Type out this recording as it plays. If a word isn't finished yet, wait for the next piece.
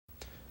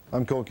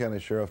I'm Cole County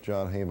Sheriff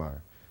John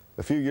Hemeyer.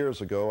 A few years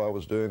ago, I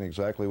was doing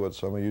exactly what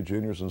some of you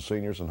juniors and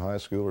seniors in high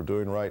school are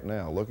doing right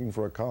now, looking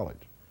for a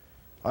college.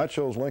 I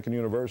chose Lincoln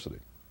University,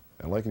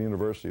 and Lincoln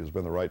University has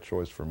been the right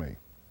choice for me.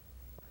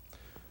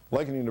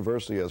 Lincoln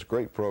University has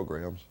great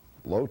programs,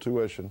 low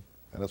tuition,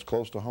 and it's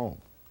close to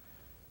home.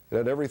 It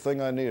had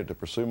everything I needed to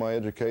pursue my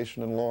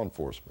education in law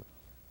enforcement.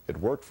 It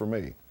worked for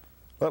me.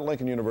 Let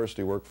Lincoln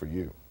University work for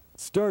you.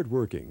 Start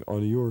working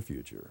on your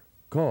future.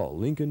 Call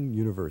Lincoln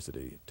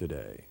University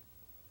today.